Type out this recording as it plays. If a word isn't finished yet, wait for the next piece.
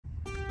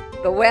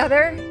The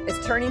weather is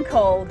turning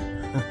cold.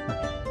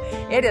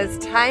 It is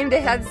time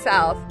to head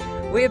south.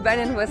 We have been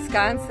in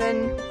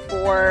Wisconsin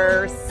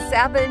for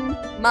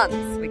 7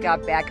 months. We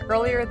got back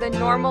earlier than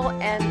normal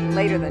and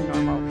later than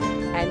normal.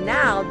 And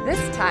now,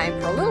 this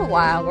time, for a little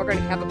while, we're going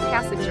to have a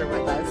passenger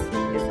with us.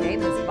 His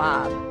name is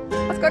Bob.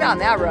 Let's go down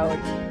that road.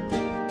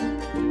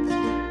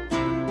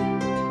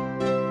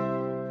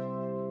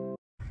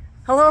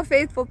 Hello,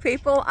 faithful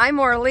people. I'm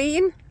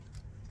Orlene.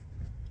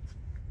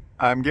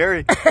 I'm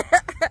Gary.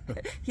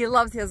 He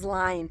loves his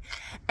line.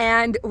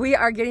 And we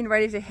are getting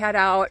ready to head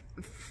out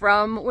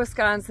from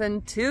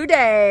Wisconsin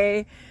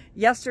today.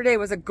 Yesterday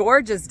was a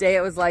gorgeous day.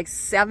 It was like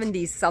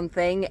 70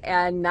 something.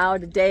 And now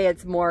today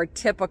it's more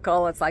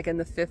typical. It's like in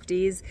the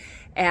 50s.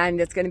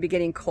 And it's going to be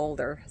getting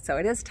colder. So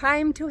it is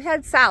time to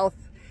head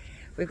south.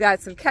 We've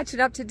got some catching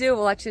up to do.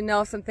 We'll let you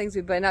know some things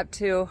we've been up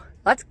to.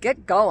 Let's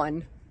get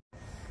going.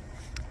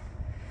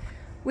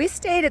 We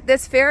stayed at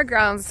this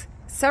fairgrounds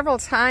several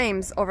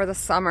times over the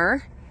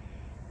summer,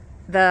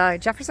 the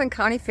Jefferson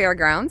County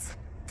Fairgrounds.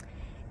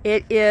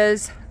 It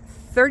is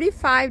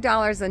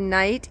 $35 a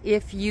night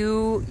if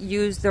you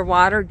use their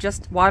water,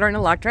 just water and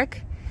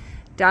electric.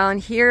 Down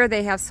here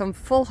they have some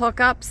full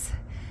hookups.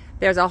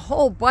 There's a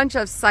whole bunch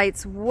of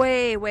sites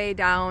way, way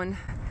down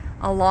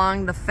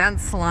along the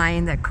fence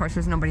line that, of course,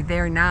 there's nobody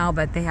there now,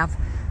 but they have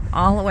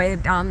all the way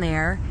down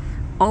there.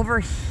 Over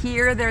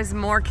here there's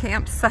more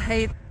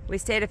campsites. We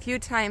stayed a few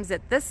times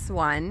at this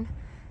one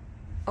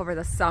over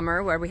the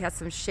summer where we had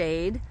some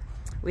shade.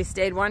 We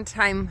stayed one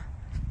time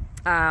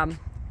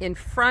in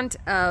front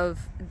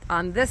of,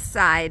 on this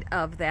side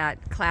of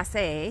that Class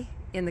A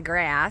in the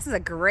grass. This is a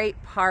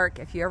great park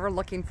if you're ever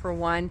looking for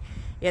one.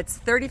 It's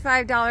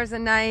 $35 a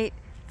night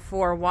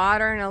for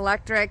water and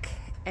electric,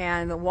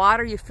 and the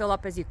water you fill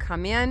up as you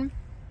come in,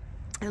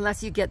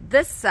 unless you get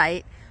this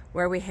site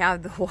where we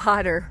have the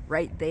water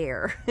right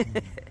there.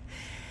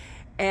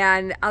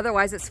 And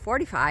otherwise it's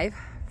 $45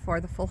 for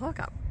the full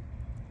hookup.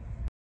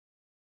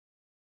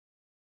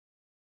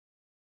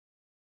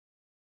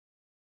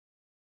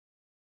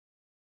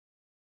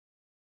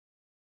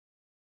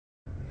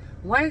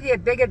 One of the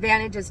big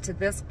advantages to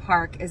this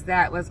park is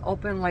that it was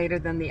open later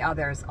than the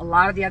others. A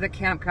lot of the other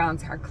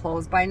campgrounds are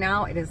closed by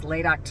now. It is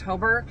late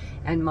October,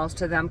 and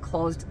most of them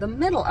closed the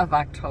middle of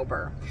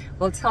October.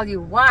 We'll tell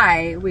you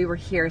why we were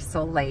here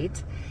so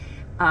late.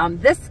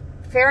 This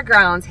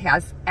fairgrounds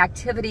has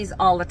activities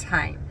all the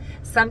time.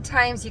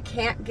 Sometimes you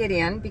can't get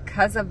in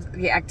because of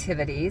the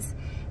activities,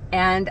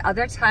 and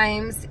other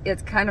times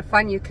it's kind of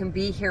fun. You can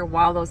be here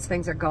while those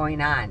things are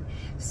going on.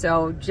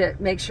 So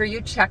make sure you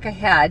check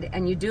ahead,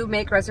 and you do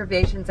make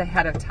reservations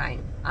ahead of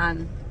time.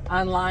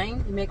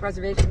 Online, you make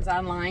reservations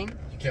online?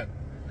 You can.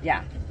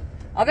 Yeah.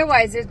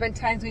 Otherwise, there's been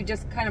times we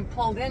just kind of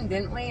pulled in,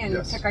 didn't we? And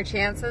yes, took our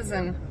chances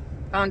and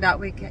found out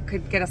we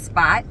could get a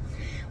spot.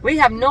 We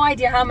have no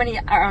idea how many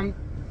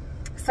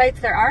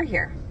sites there are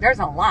here. There's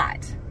a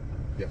lot.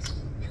 Yes.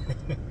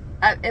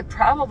 It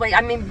probably,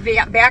 I mean,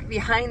 back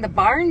behind the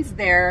barns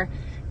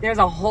there's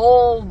a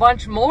whole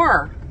bunch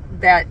more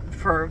that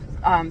for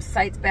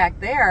sites back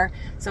there.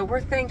 So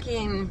we're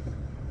thinking,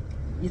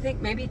 you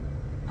think maybe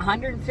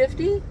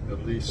 150?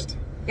 At least.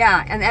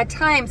 Yeah, and at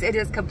times it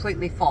is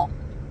completely full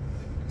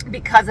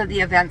because of the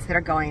events that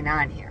are going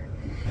on here.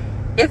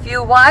 If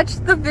you watch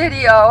the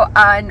video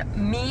on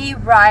me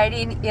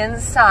riding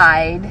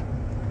inside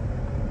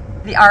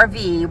the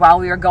RV while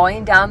we were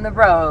going down the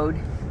road,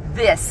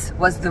 this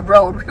was the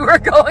road we were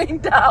going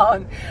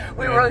down.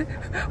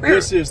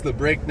 This is the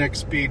breakneck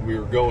speed we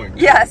were going.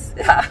 Yes.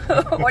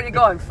 What are you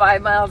going,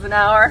 5 miles an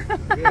hour?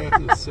 Yeah,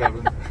 it's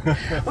 7.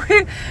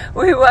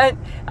 we went,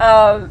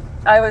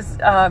 I was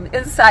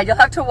inside. You'll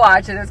have to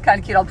watch it. It's kind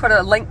of cute. I'll put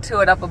a link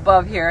to it up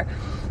above here.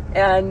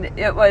 And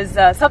it was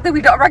something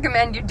we don't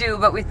recommend you do,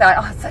 but we thought,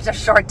 oh, it's such a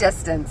short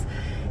distance.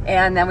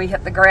 And then we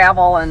hit the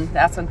gravel, and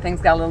that's when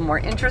things got a little more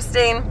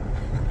interesting.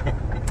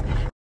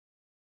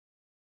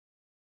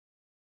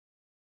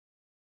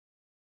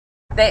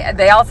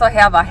 They also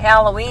have a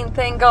Halloween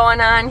thing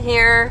going on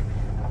here.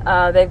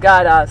 They've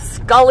got a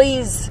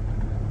Scully's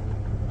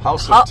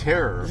House of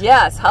Terror.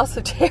 Yes, House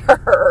of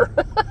Terror.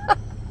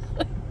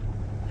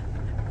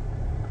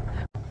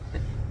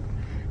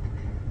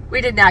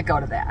 We did not go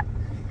to that.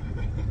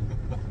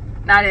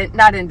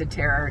 Not into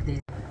terror.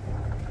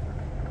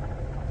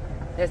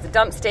 There's a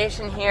dump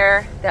station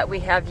here that we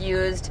have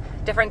used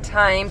different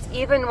times.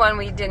 Even when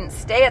we didn't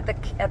stay at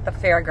the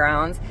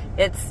fairgrounds,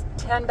 it's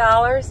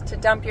 $10 to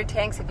dump your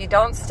tanks if you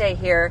don't stay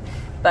here,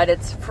 but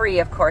it's free,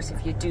 of course,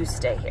 if you do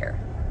stay here.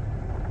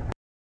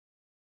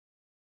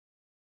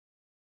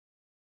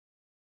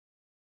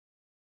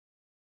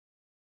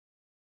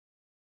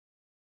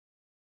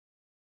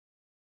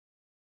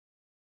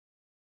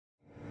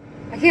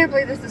 I can't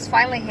believe this is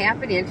finally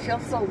happening. It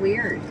feels so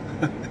weird.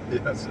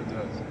 Yes, it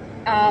does.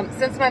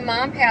 Since my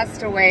mom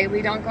passed away,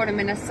 we don't go to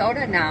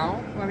Minnesota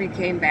now. When we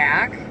came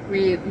back,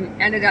 we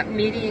ended up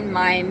meeting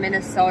my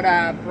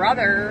Minnesota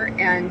brother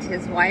and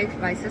his wife,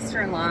 my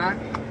sister-in-law,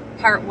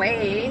 part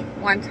way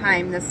one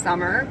time this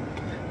summer.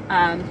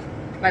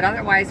 But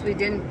otherwise, we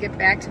didn't get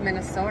back to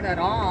Minnesota at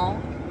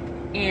all.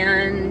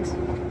 and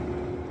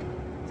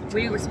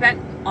we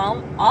spent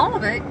all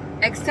of it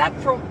except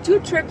for 2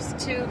 trips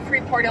to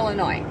Freeport,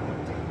 Illinois.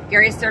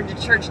 Gary served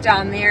a church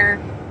down there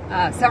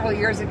several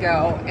years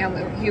ago,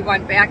 and he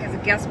went back as a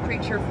guest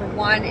preacher for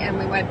one, and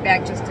we went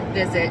back just to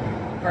visit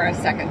for a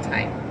second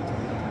time.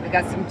 We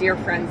got some dear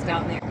friends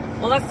down there.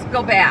 Well, let's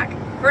go back.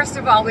 First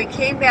of all, we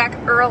came back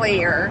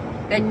earlier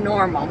than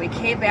normal. We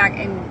came back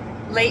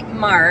in late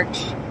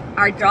March.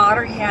 Our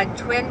daughter had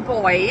twin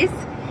boys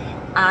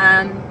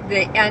on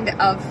the end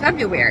of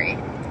February,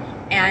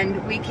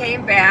 and we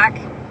came back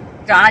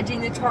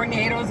dodging the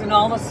tornadoes and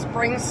all the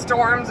spring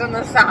storms in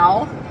the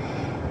south,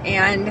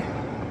 and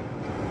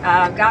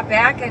got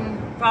back and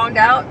found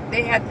out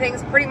they had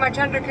things pretty much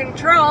under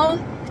control,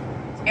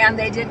 and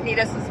they didn't need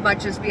us as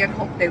much as we had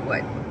hoped they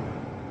would.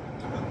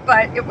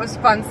 But it was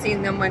fun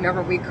seeing them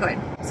whenever we could.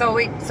 So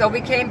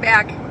we came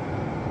back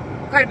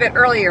quite a bit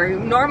earlier.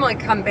 We normally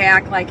come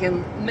back like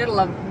in middle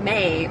of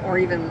May, or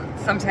even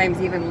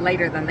sometimes even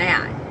later than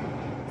that.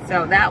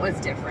 So that was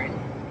different.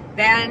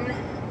 Then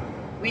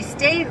we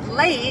stayed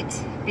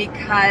late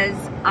because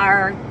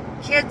our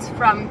kids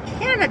from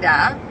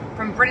Canada,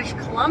 from British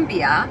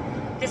Columbia,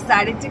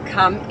 decided to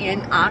come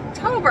in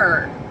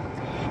October.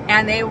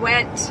 And they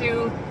went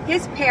to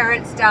his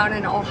parents down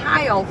in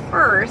Ohio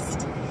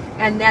first,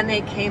 and then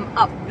they came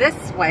up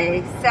this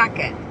way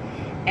second.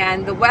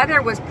 And the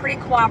weather was pretty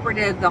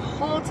cooperative the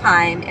whole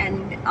time,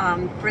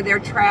 and for their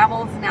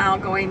travels now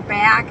going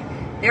back,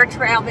 they're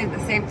traveling at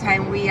the same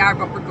time we are,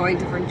 but we're going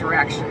different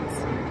directions.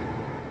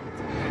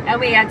 And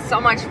we had so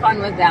much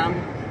fun with them.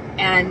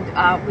 And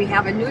we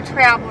have a new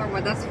traveler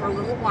with us for a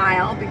little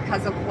while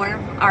because of one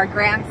of our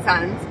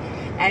grandsons,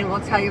 and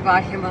we'll tell you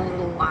about him in a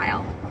little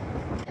while.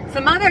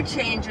 Some other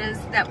changes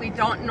that we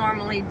don't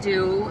normally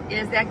do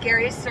is that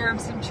Gary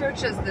serves some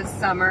churches this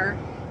summer,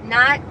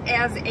 not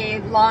as a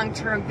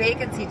long-term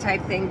vacancy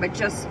type thing, but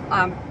just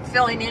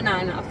filling in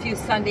on a few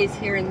Sundays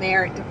here and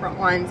there at different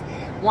ones.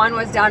 One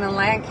was down in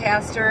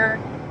Lancaster,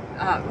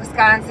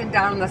 Wisconsin,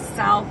 down in the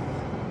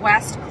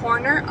southwest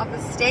corner of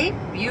the state,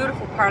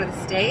 beautiful part of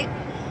the state.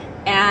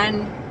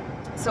 And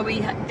so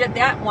we did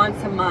that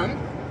once a month,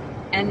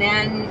 and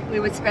then we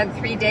would spend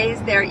 3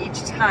 days there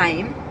each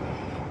time.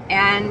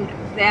 And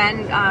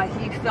then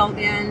he filled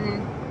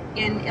in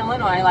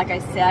Illinois, like I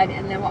said,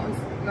 and then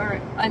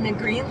on the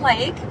Green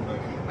Lake,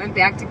 went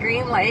back to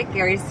Green Lake.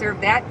 Gary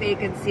served that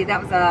vacancy.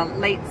 That was a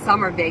late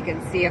summer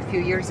vacancy a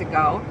few years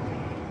ago,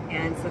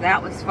 and so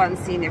that was fun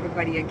seeing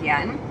everybody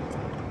again.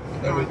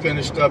 Then we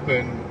finished up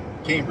in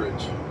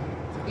Cambridge.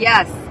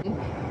 Yes,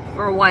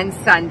 for one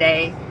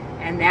Sunday,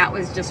 and that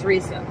was just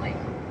recently.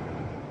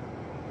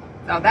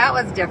 So that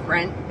was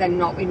different than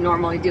what we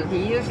normally do.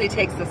 He usually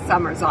takes the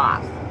summers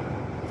off,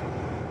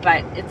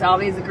 but it's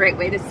always a great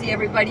way to see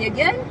everybody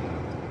again,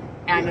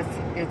 and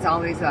it's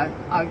always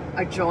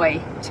a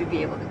joy to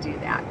be able to do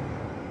that.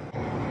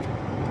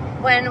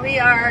 When we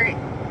are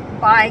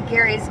by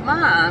Gary's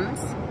mom's,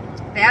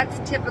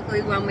 that's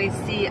typically when we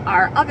see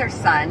our other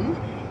son.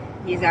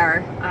 He's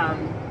our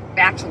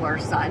bachelor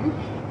son,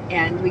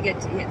 and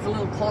it's a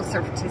little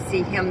closer to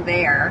see him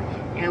there,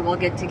 and we'll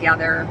get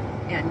together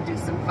and do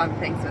some fun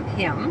things with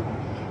him.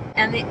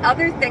 And the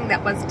other thing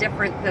that was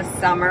different this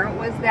summer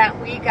was that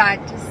we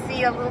got to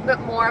see a little bit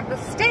more of the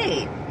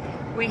state.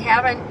 We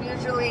haven't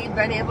usually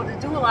been able to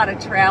do a lot of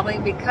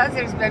traveling because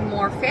there's been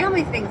more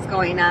family things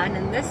going on,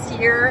 and this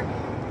year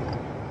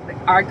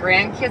our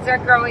grandkids are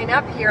growing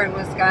up here in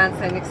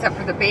Wisconsin, except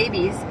for the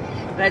babies,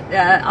 but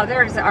the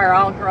others are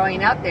all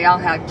growing up. They all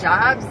have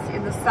jobs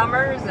in the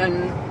summers,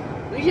 and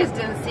we just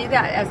didn't see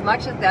that as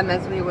much of them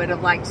as we would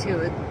have liked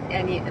to,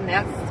 and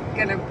that's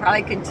going to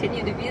probably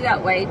continue to be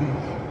that way.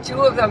 2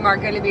 of them are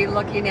going to be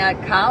looking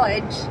at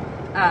college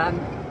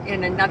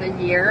in another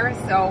year,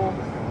 so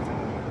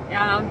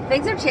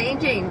things are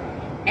changing.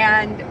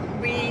 And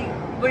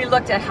we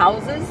looked at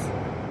houses.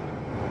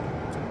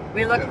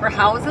 We looked for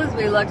houses.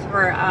 We looked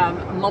for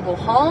mobile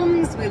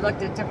homes. We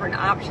looked at different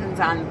options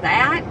on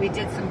that. We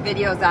did some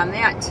videos on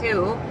that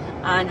too,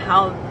 on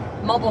how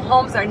mobile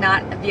homes are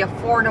not the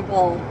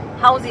affordable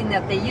housing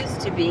that they used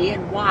to be,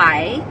 and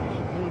why.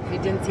 And if you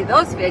didn't see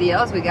those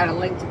videos, we got a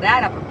link to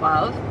that up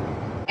above.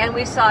 And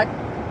we saw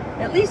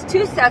at least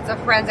 2 sets of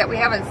friends that we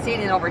haven't seen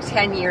in over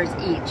 10 years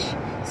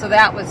each. So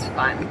that was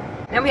fun.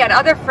 And we had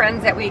other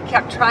friends that we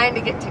kept trying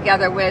to get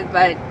together with,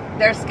 but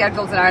their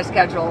schedules and our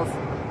schedules,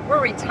 we're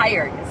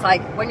retired. It's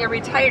like when you're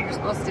retired, you're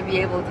supposed to be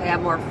able to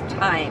have more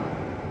time.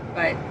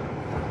 But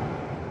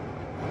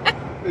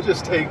it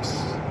just takes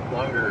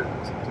longer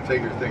to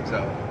figure things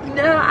out.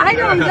 No, I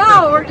don't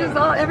know. We're just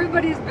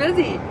everybody's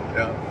busy.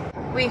 Yeah.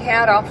 We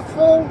had a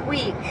full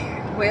week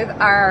with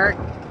our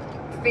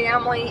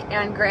family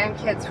and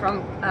grandkids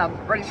from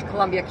British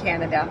Columbia,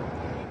 Canada,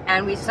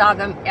 and we saw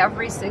them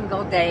every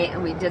single day,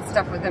 and we did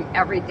stuff with them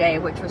every day,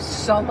 which was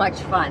so much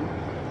fun.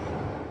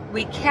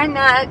 We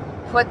cannot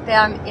put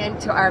them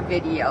into our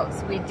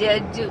videos.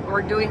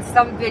 We're doing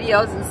some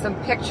videos and some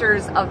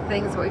pictures of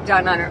things we've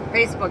done on our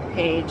Facebook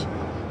page,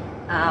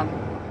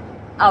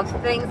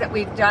 of things that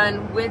we've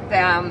done with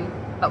them,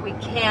 but we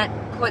can't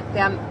put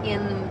them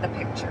in the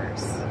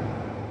pictures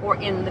or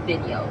in the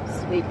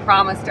videos. We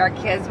promised our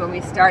kids when we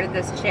started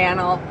this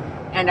channel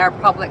and our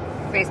public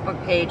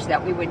Facebook page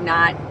that we would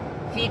not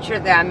feature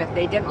them if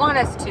they didn't want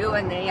us to,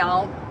 and they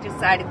all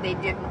decided they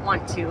didn't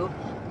want to.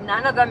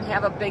 None of them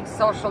have a big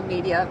social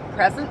media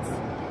presence,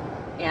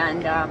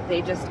 and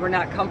they just were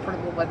not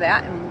comfortable with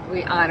that, and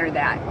we honor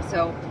that.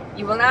 So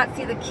you will not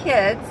see the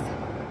kids,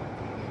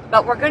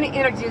 but we're going to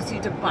introduce you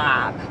to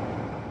Bob.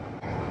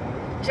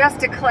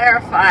 Just to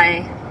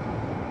clarify,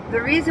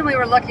 the reason we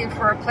were looking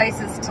for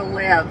places to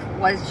live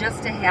was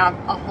just to have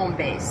a home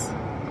base,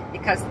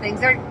 because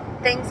things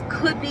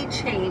could be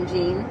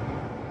changing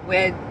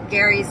with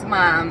Gary's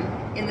mom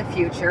in the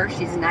future.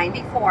 She's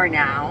 94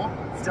 now,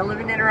 still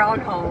living in her own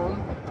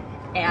home,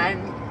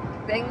 and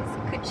things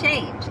could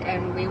change,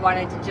 and we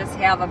wanted to just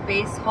have a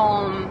base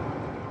home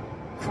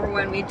for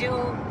when we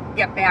do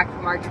get back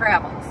from our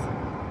travels.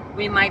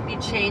 We might be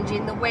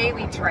changing the way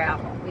we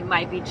travel. We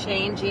might be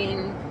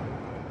changing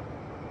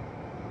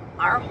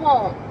our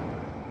home,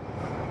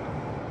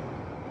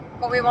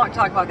 but we won't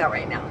talk about that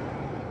right now.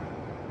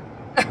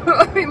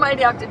 We might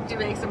have to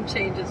make some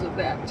changes with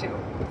that too.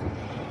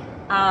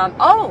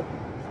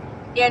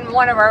 In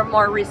one of our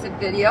more recent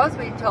videos,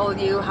 we told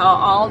you how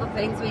all the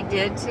things we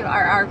did to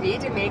our RV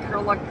to make her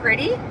look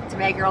pretty, to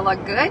make her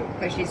look good,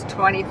 because she's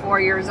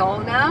 24 years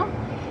old now,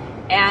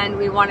 and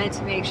we wanted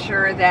to make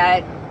sure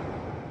that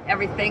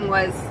everything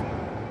was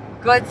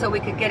good so we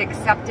could get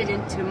accepted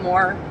into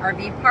more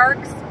RV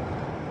parks.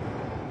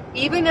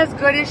 Even as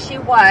good as she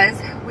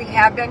was, we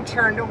have been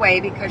turned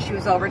away because she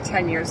was over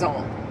 10 years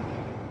old.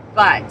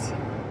 But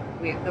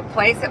the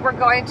place that we're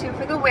going to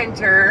for the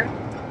winter,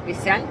 we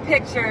sent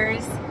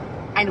pictures,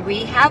 and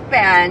we have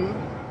been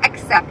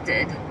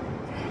accepted.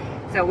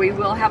 So we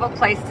will have a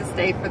place to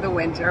stay for the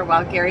winter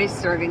while Gary's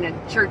serving a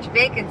church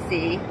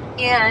vacancy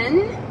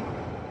in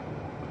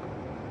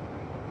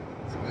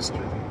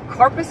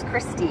Corpus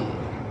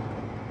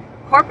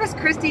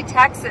Christi,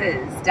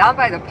 Texas, down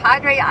by the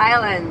Padre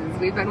Islands.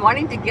 We've been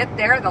wanting to get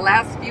there the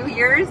last few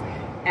years,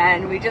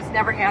 and we just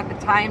never had the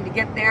time to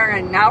get there,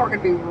 and now we're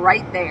going to be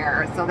right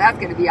there. So that's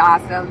going to be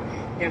awesome.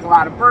 There's a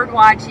lot of bird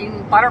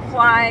watching,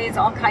 butterflies,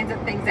 all kinds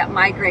of things that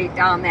migrate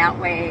down that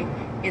way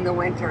in the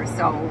winter.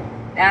 So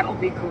that'll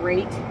be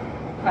great.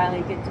 We'll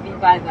finally get to be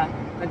by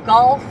the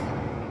Gulf.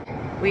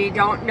 We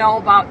don't know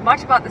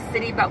much about the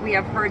city, but we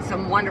have heard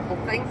some wonderful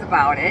things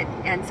about it,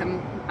 and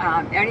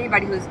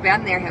anybody who's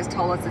been there has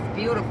told us it's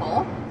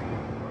beautiful.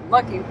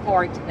 Looking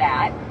forward to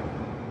that.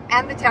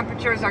 And the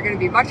temperatures are going to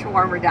be much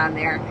warmer down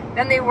there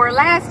than they were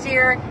last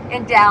year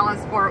in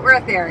Dallas-Fort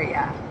Worth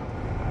area.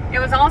 It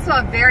was also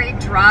a very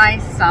dry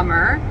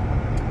summer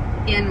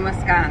in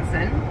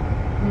Wisconsin.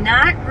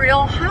 Not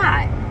real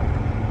hot.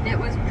 It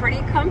was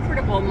pretty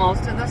comfortable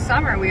most of the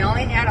summer. We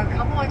only had a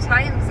couple of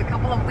times, a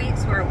couple of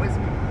weeks where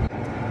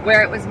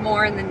it was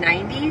more in the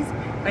 90s,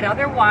 but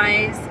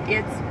otherwise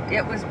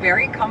it was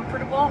very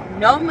comfortable.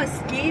 No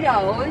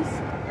mosquitoes.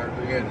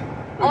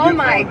 Oh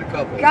my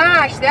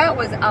gosh, that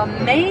was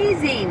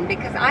amazing,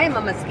 because I am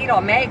a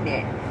mosquito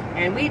magnet,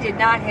 and we did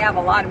not have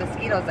a lot of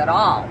mosquitoes at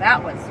all.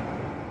 That was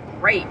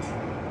great.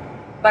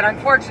 But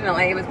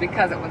unfortunately, it was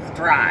because it was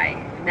dry,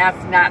 and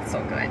that's not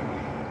so good.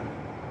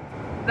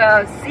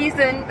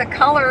 The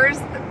colors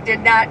did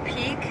not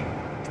peak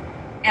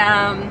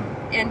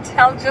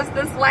until just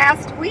this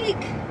last week.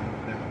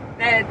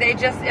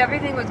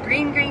 Everything was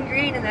green,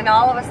 and then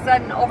all of a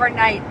sudden,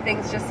 overnight,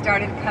 things just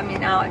started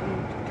coming out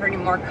and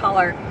turning more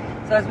color.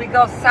 So as we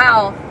go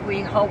south,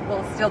 we hope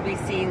we'll still be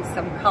seeing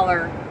some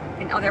color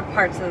in other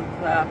parts of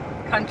the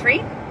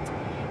country.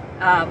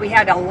 We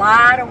had a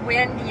lot of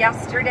wind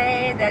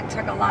yesterday that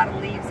took a lot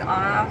of leaves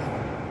off.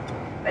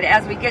 But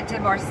as we get to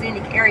more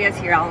scenic areas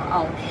here,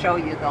 I'll show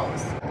you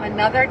those.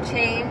 Another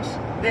change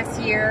this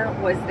year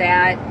was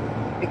that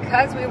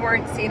because we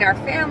weren't seeing our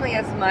family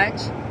as much,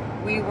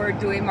 we were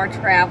doing more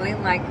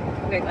traveling, like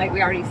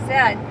we already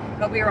said,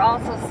 but we were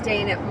also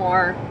staying at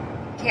more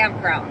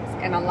campgrounds,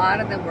 and a lot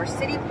of them were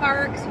city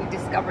parks. We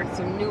discovered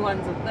some new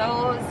ones of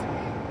those.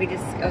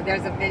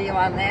 There's a video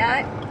on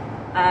that,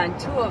 on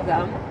 2 of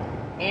them,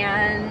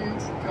 and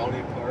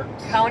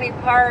county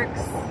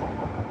parks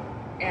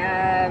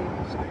and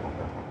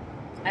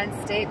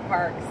state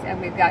parks,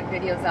 and we've got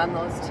videos on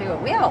those too.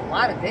 We have a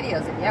lot of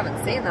videos if you haven't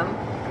seen them.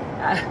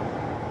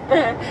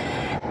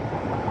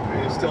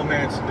 You still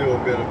managed to do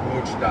a bit of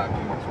mooch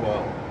docking as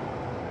well.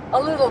 A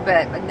little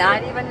bit, but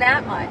not even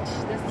that much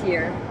this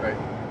year. Right.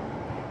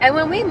 And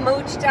when we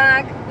mooch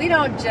dock, we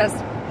don't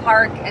just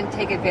park and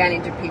take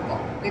advantage of people.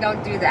 We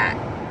don't do that.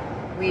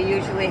 We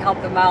usually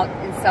help them out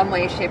in some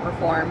way, shape, or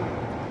form,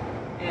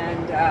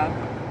 and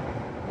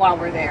while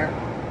we're there.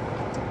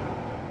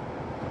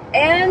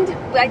 And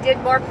I did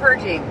more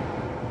purging.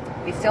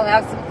 We still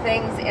have some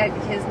things at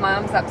his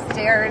mom's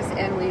upstairs,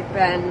 and we've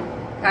been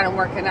kind of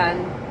working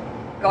on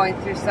going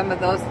through some of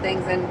those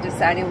things and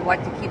deciding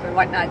what to keep and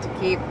what not to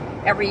keep.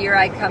 Every year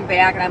I come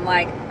back and I'm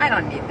like, I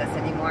don't need this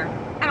anymore.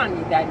 I don't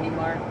need that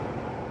anymore.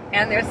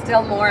 And there's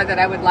still more that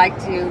I would like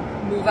to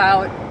move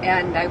out,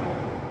 and I will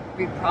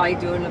be probably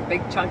doing a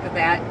big chunk of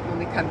that when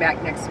we come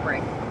back next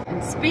spring.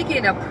 And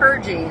speaking of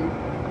purging,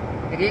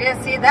 if you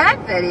didn't see that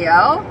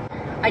video,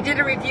 I did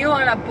a review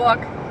on a book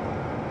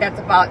that's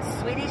about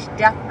Swedish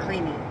death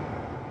cleaning.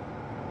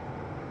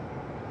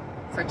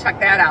 So check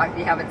that out if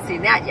you haven't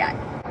seen that yet.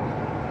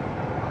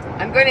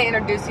 I'm going to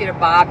introduce you to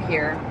Bob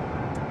here.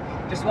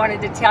 Just wanted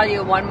to tell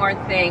you one more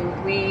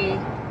thing. We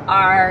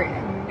are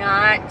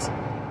not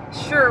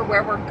sure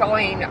where we're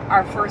going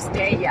our first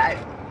day yet.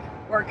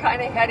 We're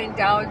kind of heading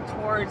down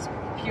towards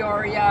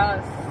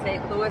Peoria,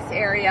 St. Louis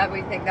area.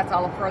 We think that's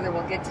all the further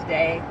we'll get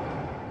today.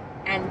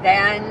 And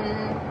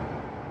then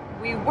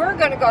we were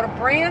going to go to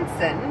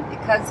Branson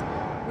because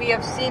we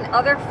have seen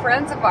other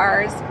friends of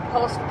ours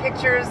post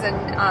pictures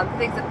and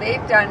things that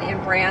they've done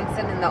in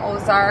Branson and the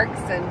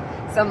Ozarks and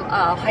some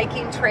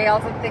hiking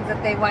trails and things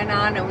that they went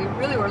on, and we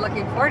really were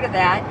looking forward to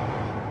that.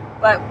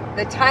 But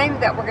the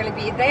time that we're going to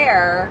be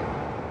there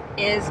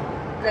is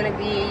going to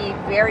be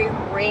very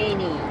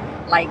rainy,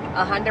 like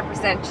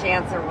 100%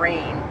 chance of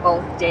rain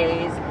both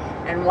days,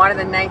 and one of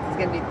the nights is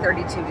going to be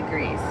 32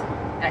 degrees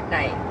at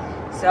night.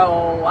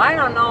 So I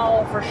don't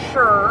know for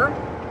sure.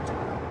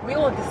 We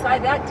will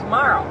decide that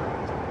tomorrow.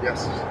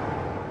 Yes.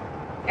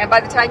 And by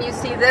the time you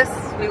see this,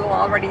 we will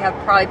already have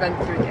probably been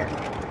through there.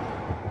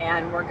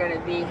 And we're going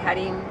to be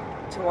heading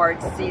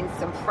towards seeing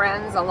some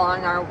friends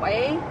along our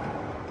way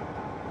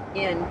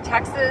in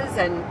Texas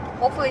and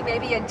hopefully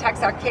maybe in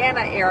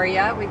Texarkana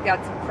area. We've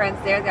got some friends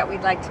there that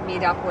we'd like to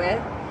meet up with.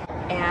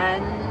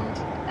 And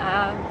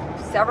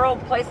several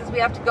places we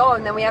have to go.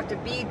 And then we have to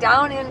be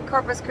down in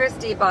Corpus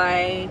Christi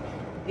by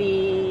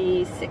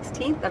the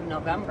 16th of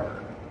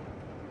November.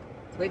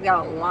 So we've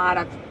got a lot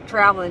of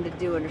traveling to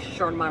do in a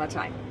short amount of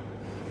time.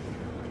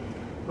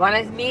 Want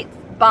to meet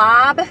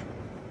Bob?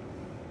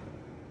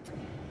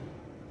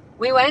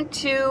 We went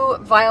to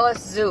Violet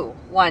Zoo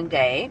one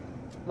day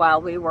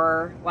while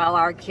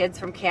our kids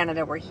from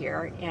Canada were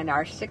here, and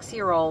our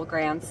 6-year-old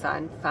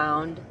grandson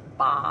found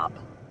Bob.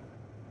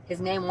 His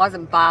name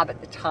wasn't Bob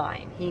at the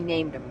time. He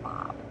named him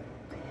Bob.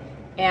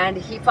 And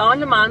he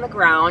found him on the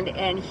ground,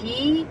 and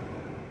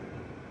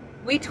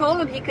we told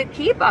him he could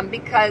keep him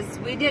because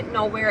we didn't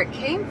know where it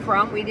came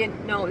from. We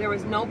didn't know, there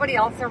was nobody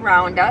else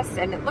around us,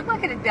 and it looked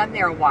like it had been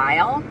there a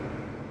while.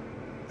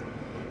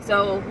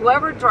 So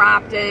whoever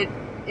dropped it,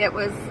 it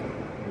was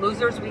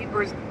losers,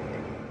 weepers,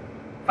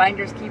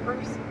 finders,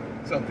 keepers.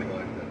 Something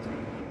like that.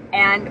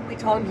 And we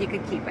told him he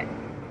could keep it.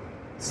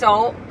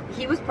 So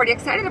he was pretty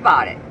excited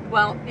about it.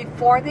 Well,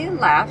 before they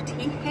left,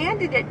 he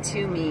handed it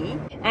to me,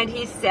 and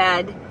he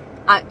said,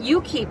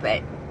 you keep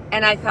it.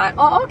 And I thought,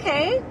 oh,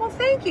 okay, well,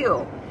 thank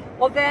you.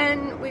 Well,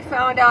 then we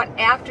found out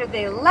after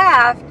they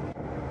left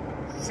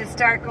to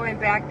start going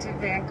back to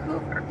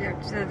Vancouver,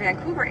 to the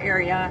Vancouver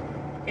area,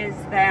 is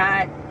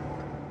that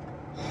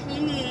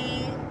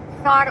he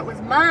thought it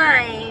was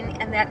mine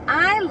and that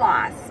I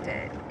lost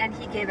it, and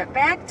he gave it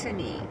back to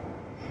me.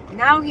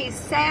 Now he's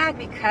sad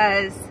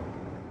because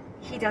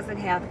he doesn't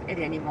have it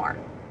anymore.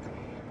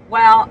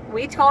 Well,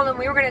 we told him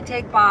we were going to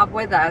take Bob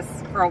with us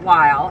for a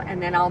while,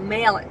 and then I'll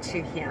mail it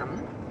to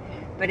him.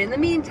 But in the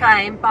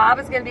meantime, Bob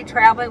is going to be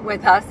traveling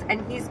with us,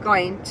 and he's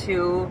going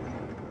to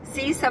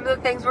see some of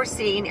the things we're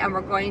seeing, and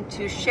we're going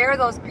to share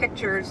those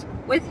pictures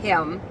with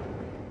him,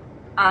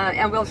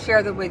 and we'll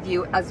share them with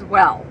you as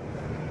well.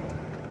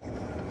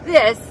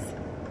 This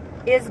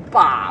is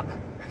Bob.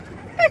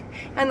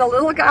 And the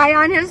little guy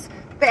on his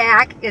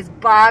back is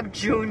Bob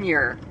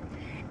Jr.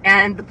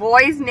 And the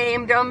boys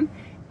named him,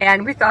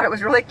 and we thought it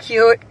was really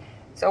cute.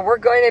 So we're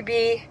going to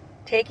be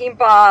taking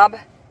Bob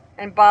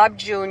and Bob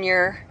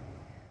Jr.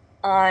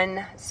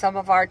 on some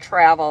of our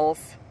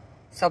travels,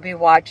 so be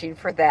watching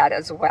for that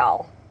as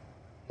well.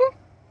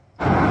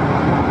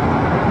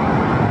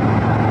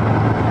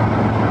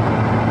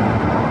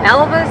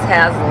 Elvis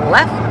has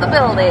left the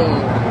building,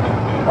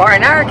 or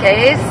in our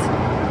case,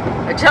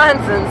 the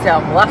Johnsons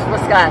have left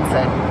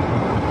Wisconsin.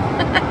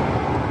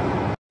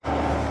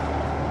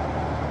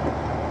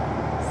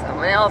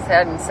 Someone else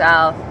heading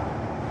south.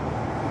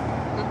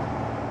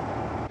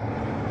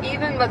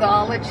 Even with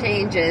all the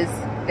changes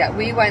that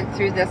we went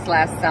through this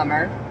last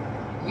summer,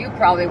 you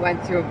probably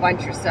went through a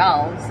bunch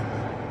yourselves,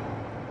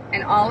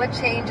 and all the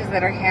changes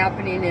that are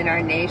happening in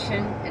our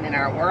nation and in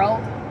our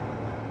world,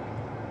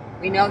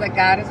 we know that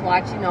God is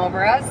watching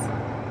over us.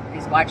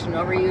 He's watching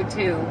over you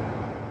too.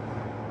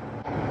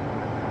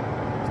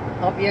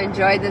 Hope you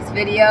enjoyed this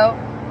video.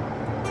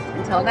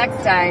 Until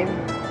next time,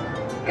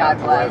 God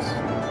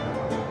bless.